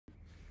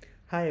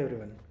Hi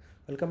everyone,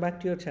 welcome back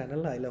to your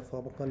channel I Love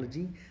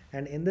Pharmacology,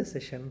 and in this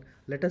session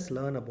let us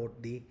learn about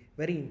the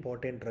very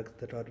important drugs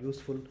that are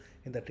useful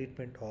in the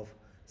treatment of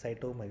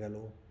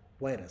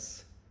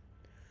cytomegalovirus.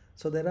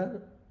 So there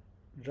are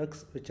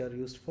drugs which are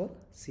used for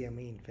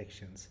CMV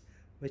infections.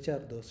 Which are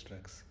those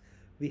drugs?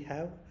 We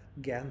have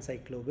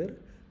ganciclovir,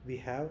 we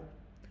have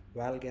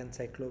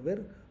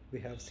Valganciclovir, we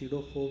have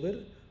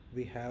Cytomegalovirus,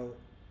 we have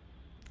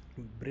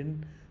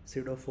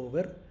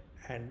Cytomegalovirus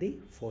and the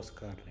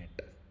Foscarnet.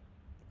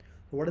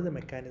 What is the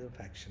mechanism of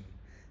action?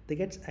 They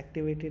get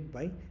activated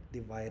by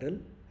the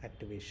viral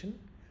activation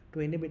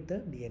to inhibit the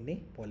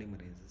DNA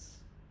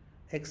polymerases.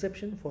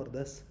 Exception for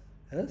this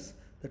is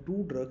the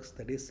two drugs,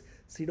 that is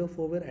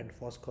Cytomegalovirus and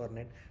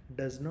Foscarnet,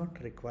 does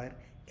not require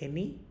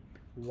any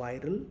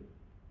viral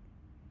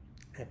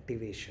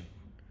activation.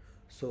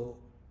 So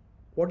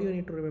what you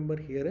need to remember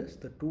here is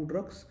the two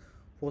drugs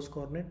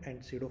Foscarnet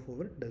and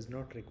Cytomegalovirus does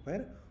not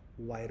require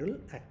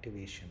viral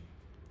activation.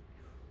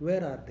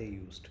 Where are they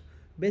used?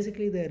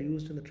 Basically, they are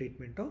used in the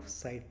treatment of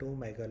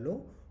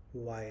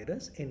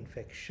cytomegalovirus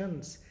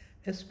infections,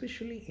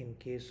 especially in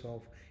case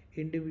of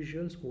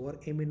individuals who are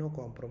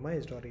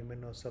immunocompromised or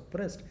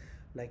immunosuppressed,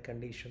 like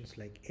conditions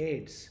like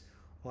AIDS,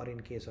 or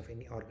in case of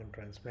any organ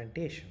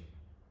transplantation.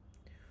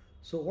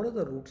 So what are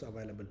the routes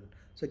available?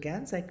 So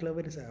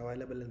ganciclovir is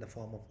available in the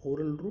form of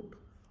oral route,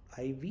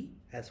 IV,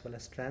 as well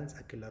as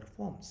transacular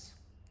forms.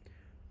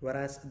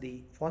 Whereas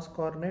the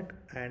Foscarnet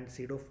and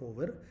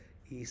Cytomegalovirus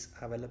is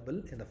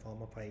available in the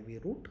form of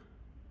IV route,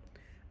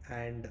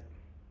 and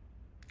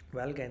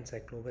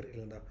Valganciclovir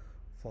in the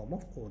form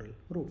of oral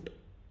route.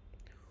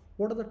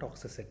 What are the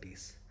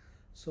toxicities?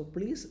 So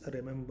please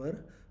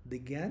remember, the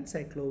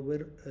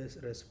ganciclovir is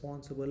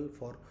responsible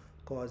for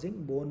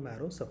causing bone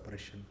marrow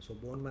suppression. So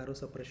bone marrow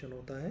suppression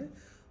hota hai,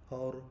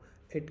 or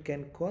it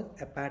can cause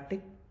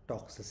hepatic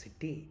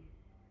toxicity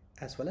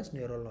as well as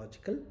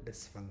neurological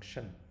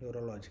dysfunction.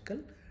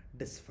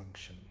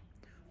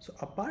 So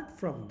apart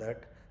from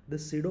that, the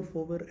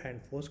Cytomegalovirus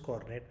and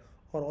Foscarnet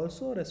are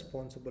also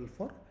responsible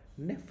for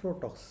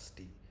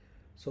nephrotoxicity.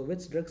 So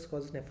which drugs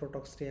cause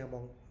nephrotoxicity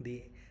among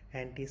the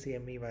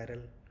anti-CMV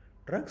viral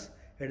drugs?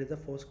 It is the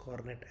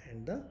Foscarnet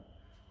and the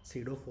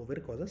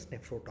Cytomegalovirus causes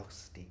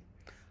nephrotoxicity.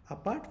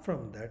 Apart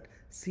from that,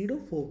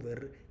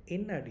 Cytomegalovirus,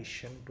 in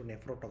addition to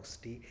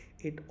nephrotoxicity,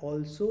 it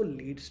also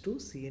leads to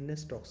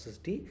CNS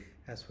toxicity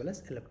as well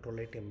as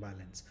electrolyte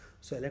imbalance.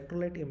 So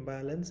electrolyte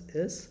imbalance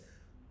is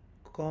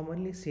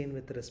commonly seen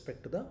with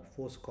respect to the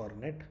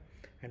Foscarnet,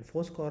 and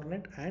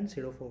Foscarnet and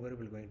Cytomegalovirus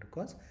will going to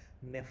cause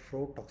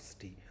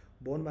nephrotoxicity.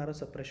 Bone marrow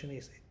suppression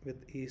is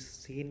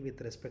seen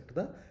with respect to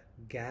the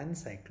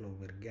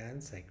ganciclovir,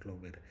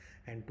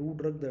 and two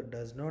drugs that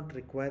does not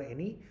require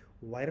any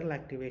viral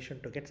activation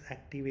to get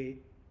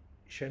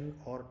activation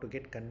or to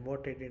get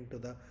converted into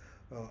the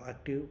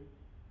active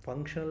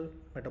functional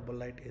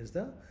metabolite is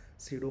the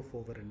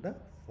Cytomegalovirus and the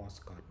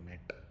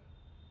Foscarnet.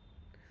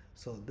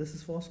 So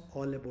this was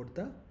all about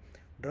the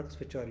drugs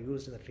which are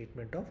used in the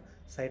treatment of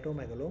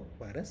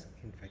cytomegalovirus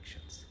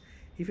infections.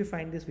 If you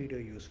find this video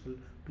useful,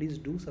 please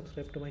do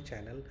subscribe to my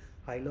channel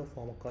I Love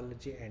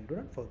Pharmacology, and do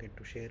not forget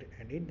to share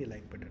and hit the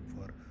like button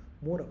for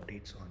more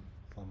updates on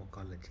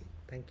pharmacology.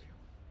 Thank you.